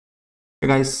Hey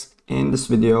guys, in this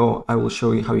video I will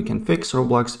show you how you can fix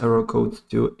Roblox error code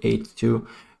 282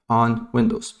 on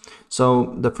Windows.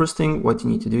 So the first thing what you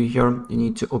need to do here, you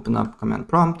need to open up command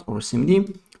prompt or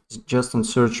cmd, just on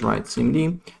search write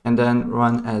cmd and then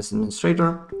run as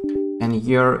administrator, and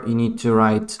here you need to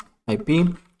write ip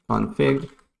config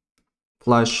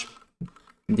flush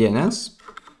DNS.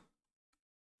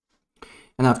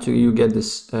 And after you get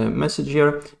this message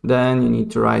here, then you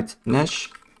need to write nesh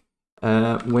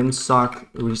WinSock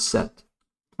reset,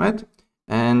 right?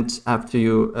 And after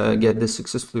you get this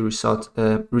successfully reset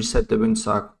the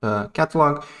WinSock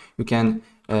catalog, you can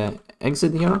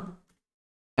exit here.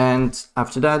 And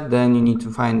after that, then you need to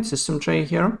find system tray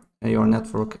here, your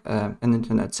network and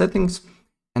internet settings.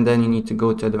 And then you need to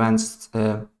go to advanced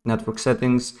network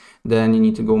settings. Then you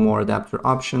need to go more adapter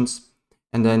options.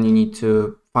 And then you need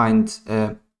to find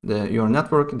your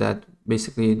network that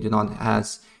basically do not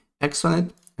has X on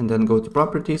it, and then go to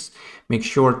properties. Make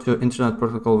sure to Internet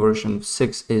Protocol version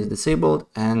 6 is disabled,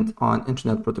 and on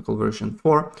Internet Protocol version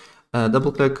 4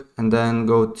 double click and then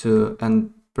go to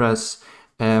and press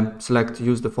select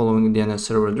use the following DNS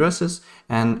server addresses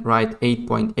and write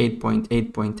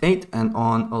 8.8.8.8, and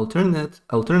on alternate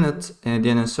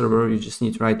DNS server you just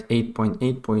need to write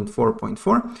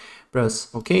 8.8.4.4.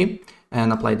 press OK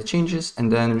and apply the changes,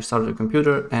 and then restart your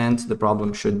computer and the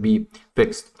problem should be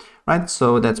fixed. Right,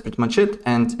 so that's pretty much it,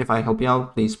 and if I help you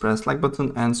out, please press like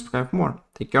button and subscribe for more.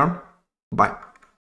 Take care, bye.